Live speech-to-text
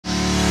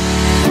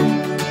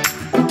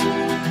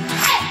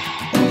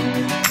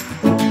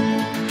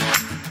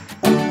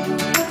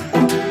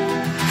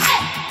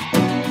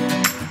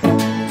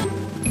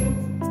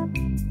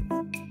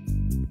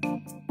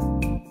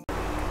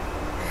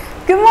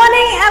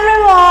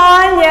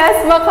everyone!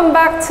 Yes, welcome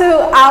back to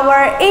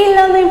our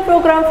e-learning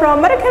program from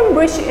American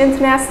Bridge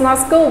International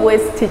School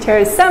with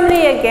teacher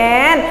Samdy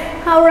again.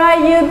 How are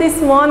you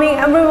this morning,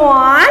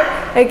 everyone?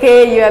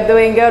 Okay, you are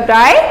doing good,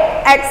 right?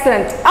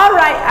 Excellent.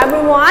 Alright,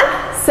 everyone.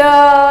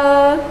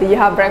 So, do you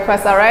have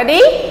breakfast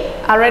already?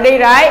 Already,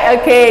 right?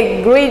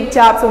 Okay, great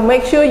job. So,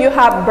 make sure you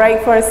have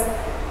breakfast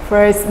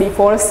first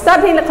before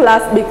starting the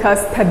class,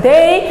 because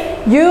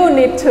today you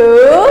need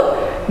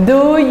to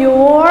do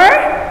your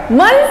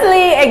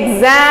monthly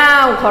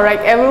exam.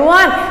 Correct,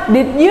 everyone?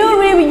 Did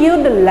you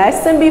review the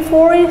lesson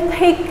before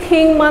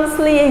taking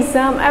monthly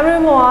exam,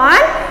 everyone?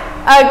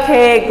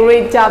 Okay,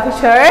 great job,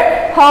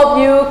 teacher. Hope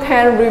you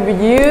can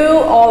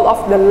review all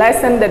of the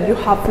lesson that you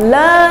have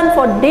learned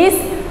for this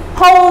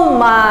whole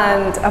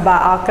month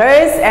about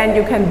August, and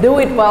you can do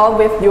it well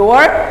with your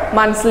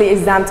monthly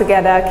exam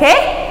together.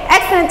 Okay,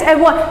 excellent,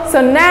 everyone.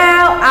 So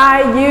now,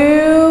 are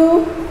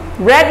you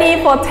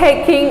ready for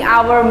taking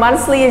our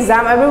monthly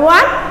exam,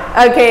 everyone?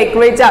 Okay,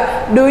 great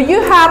job. Do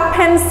you have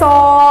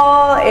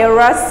pencil,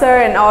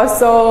 eraser, and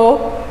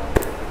also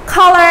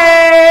color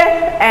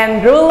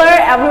and ruler,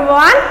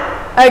 everyone?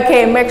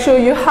 Okay, make sure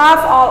you have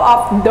all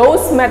of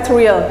those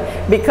material,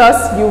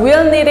 because you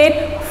will need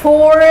it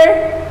for,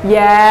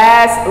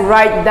 yes,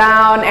 write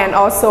down and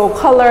also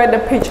color the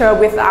picture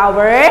with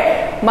our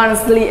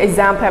monthly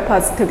exam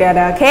papers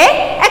together.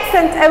 Okay,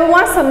 excellent,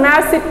 everyone. So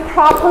now sit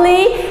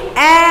properly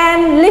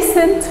and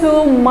listen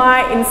to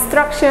my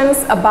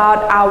instructions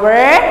about our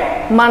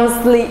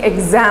monthly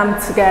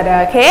exam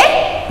together.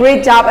 Okay,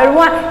 great job,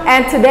 everyone.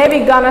 And today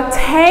we're gonna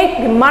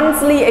take the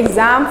monthly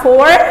exam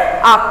for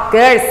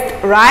August,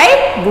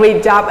 right?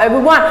 Great job,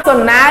 everyone.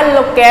 So now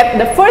look at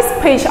the first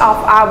page of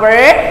our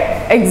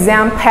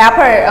exam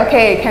paper.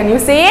 Okay, can you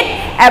see it,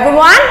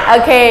 everyone?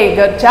 Okay,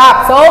 good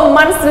job. So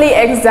monthly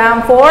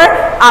exam for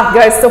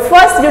August. So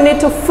first you need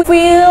to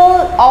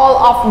fill all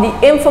of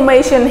the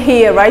information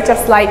here, right?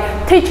 Just like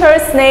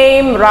teacher's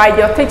name, write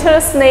your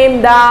teacher's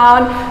name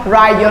down,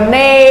 write your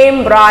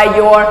name, write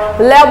your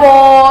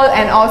level,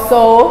 and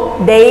also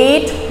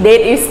date.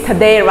 Date is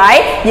today,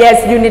 right?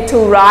 Yes, you need to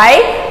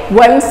write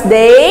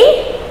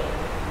Wednesday,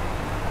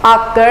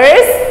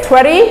 August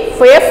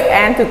 25th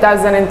and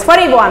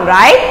 2021,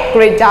 right?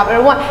 Great job,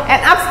 everyone.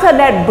 And after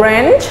that,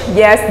 branch,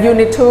 yes, you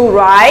need to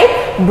write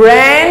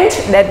branch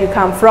that you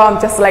come from,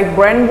 just like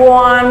branch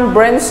 1,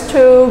 branch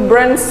 2,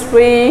 branch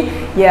 3,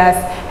 yes.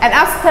 And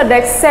after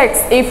that, sex,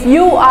 if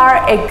you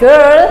are a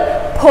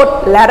girl,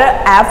 put letter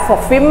F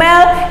for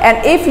female,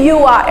 and if you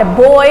are a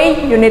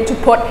boy, you need to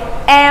put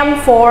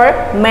M for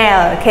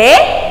male.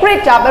 Okay,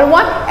 great job,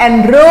 everyone.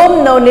 And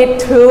room, no need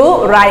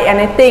to write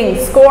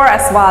anything. Score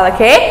as well.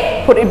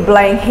 Okay, put it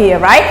blank here,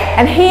 right?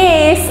 And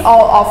here is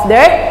all of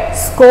the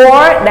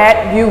score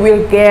that you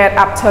will get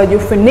after you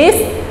finish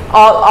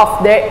all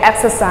of the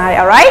exercise.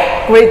 All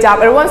right, great job,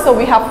 everyone. So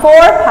we have 4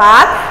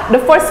 parts. The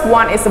first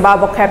one is about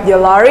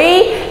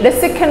vocabulary, the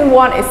second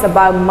one is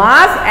about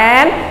math,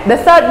 and the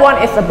third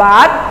one is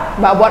about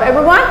what,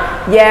 everyone?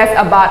 Yes,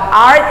 about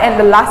art, and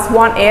the last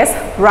one is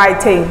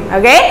writing.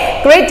 Okay,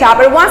 great job,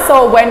 everyone.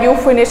 So when you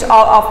finish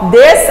all of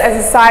this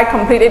exercise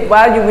completed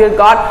well, you will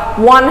got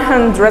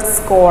 100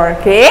 score.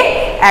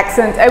 Okay,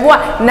 excellent, everyone.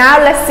 Now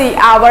let's see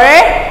our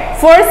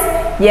first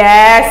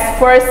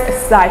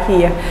exercise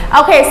here.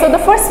 Okay, so the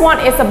first one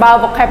is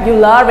about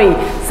vocabulary.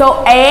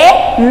 So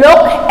A,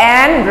 look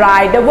and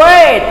write the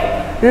word.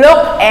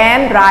 Look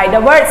and write the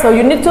word. So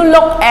you need to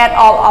look at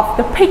all of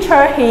the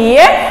picture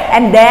here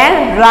and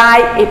then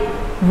write it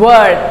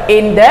word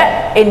in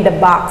the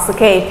box.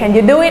 Okay, can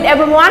you do it,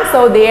 everyone?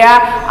 So there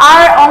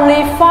are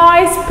only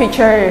 5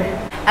 pictures.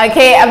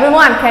 Okay,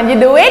 everyone, can you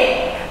do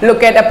it?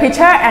 Look at the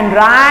picture and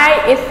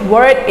write its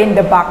word in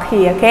the box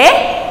here.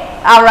 Okay,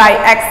 all right,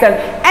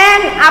 excellent.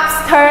 And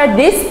after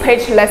this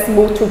page, let's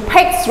move to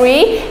page 3.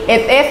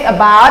 It is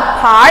about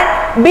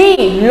part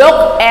B,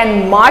 look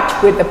and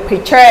match with the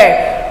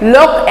picture.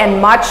 Look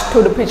and match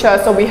to the picture.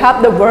 So we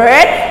have the word,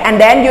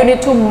 and then you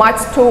need to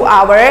match to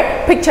our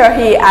picture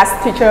here, as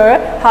teacher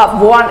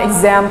have one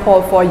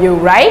example for you,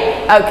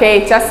 right?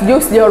 Okay, just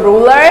use your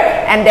ruler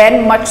and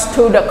then match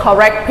to the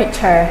correct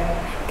picture.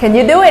 Can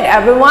you do it,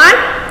 everyone?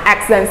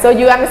 Excellent. So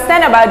you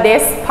understand about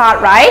this part,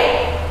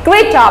 right?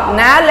 Great job.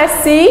 Now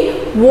let's see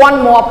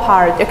one more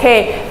part.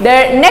 Okay,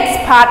 the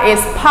next part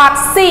is part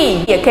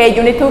C. Okay,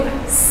 you need to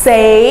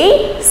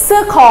say,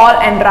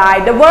 circle, and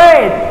write the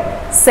word.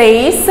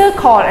 Say,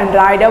 circle, and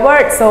write the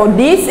word. So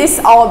this is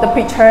all the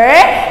picture.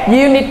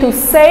 You need to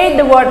say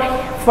the word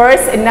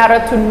first in order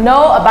to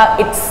know about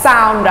its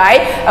sound,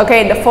 right?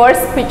 Okay, the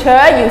first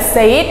picture you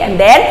say it, and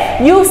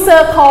then you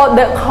circle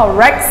the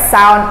correct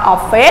sound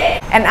of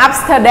it, and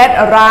after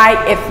that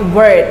write its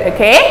word.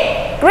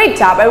 Okay, great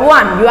job,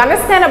 everyone. You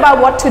understand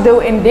about what to do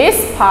in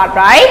this part,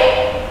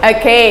 right?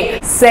 Okay,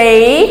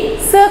 say,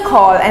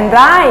 circle, and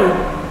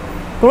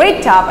write.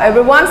 Great job,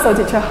 everyone. So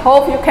teacher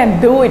hope you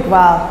can do it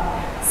well.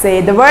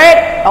 Say the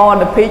word or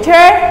the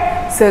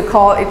picture,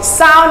 circle each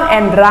sound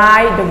and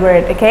write the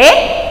word.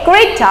 Okay,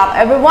 great job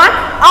everyone.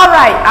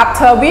 Alright,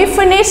 after we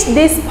finish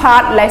this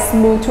part, let's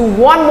move to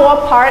one more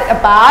part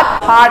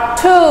about part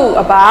 2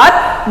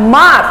 about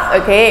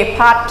math. Okay,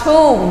 part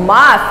 2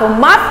 math. For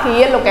math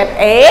here, look at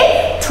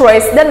A,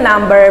 trace the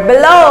number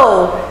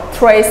below.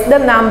 Trace the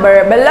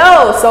number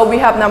below. So we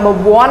have number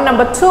 1,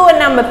 number 2 and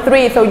number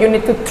 3. So you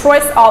need to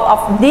trace all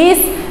of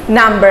these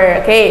number.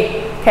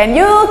 Okay, can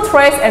you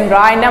trace and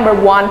write number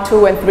 1,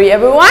 2 and 3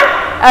 everyone?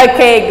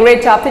 Okay,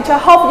 great job teacher.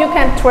 Hope you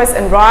can trace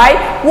and write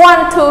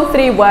 1, 2,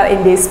 3 well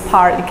in this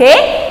part.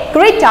 Okay,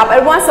 great job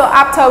everyone. So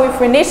after we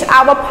finish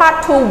our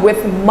part 2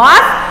 with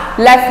math,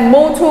 let's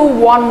move to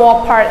one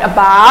more part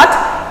about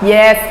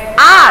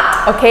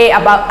art. Okay,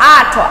 about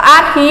art. So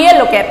art here,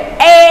 look at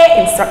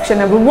A, instruction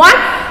everyone.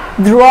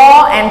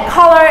 Draw and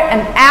color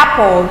an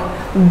apple.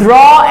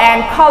 Draw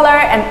and color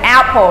an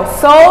apple.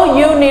 So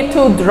you need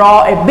to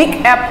draw a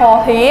big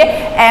apple here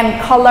and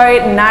color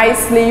it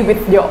nicely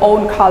with your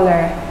own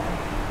color.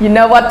 You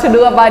know what to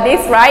do about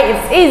this, right?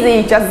 It's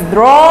easy. Just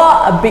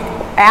draw a big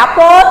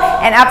apple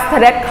and after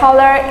that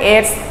color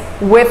it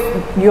with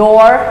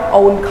your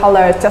own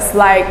color. Just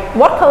like,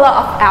 what color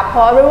of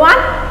apple everyone?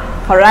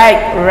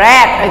 Correct,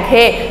 red.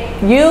 Okay,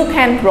 you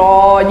can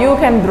draw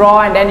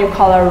and then you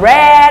color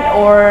red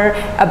or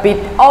a bit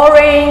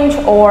orange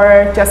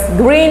or just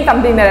green,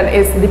 something that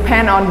is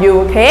depend on you.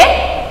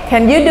 Okay,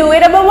 can you do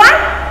it everyone?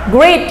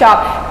 Great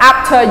job.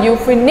 After you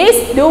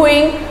finish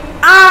doing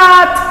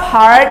art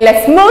part,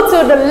 let's move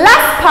to the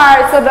last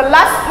part. So the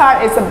last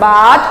part is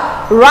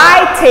about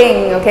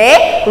writing.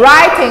 Okay,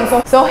 writing.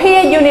 So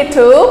here you need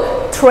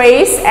to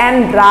trace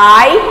and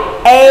write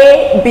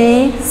A,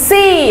 B,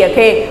 C.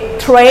 Okay,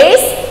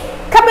 trace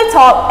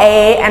capital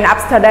A and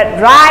after that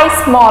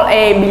write small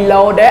a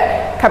below the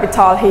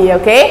capital here.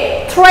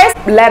 Okay, trace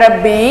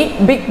letter B,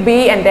 big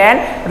B and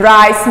then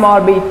write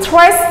small b.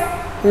 Trace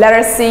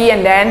letter C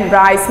and then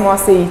write small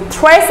c.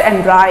 Trace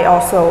and write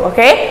also.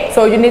 Okay,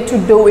 so you need to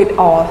do it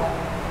all.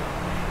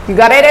 You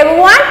got it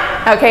everyone?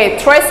 Okay,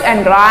 trace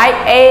and write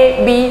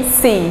A, B,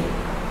 C.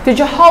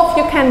 Teacher hope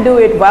you can do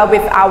it well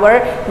with our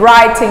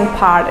writing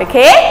part.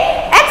 Okay,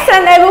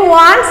 excellent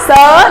everyone. So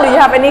do you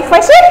have any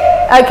question?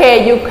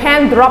 Okay, you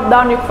can drop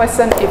down your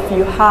question if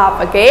you have.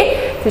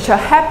 Okay, teacher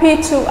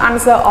happy to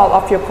answer all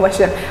of your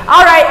questions.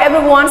 Alright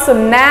everyone, so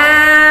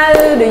now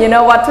do you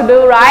know what to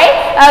do,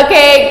 right?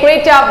 Okay,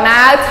 great job.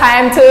 Now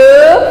time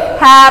to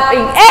have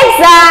an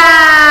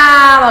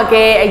exam.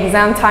 Okay,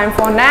 exam time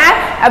for now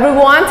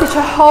everyone.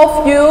 Teacher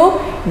hope you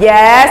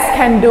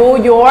can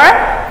do your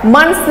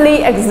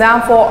monthly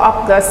exam for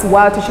August.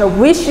 Well, teacher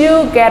wish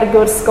you get a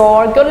good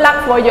score. Good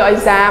luck for your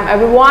exam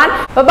everyone.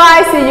 Bye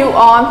bye, see you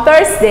on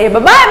Thursday. Bye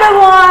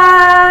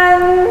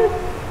bye everyone.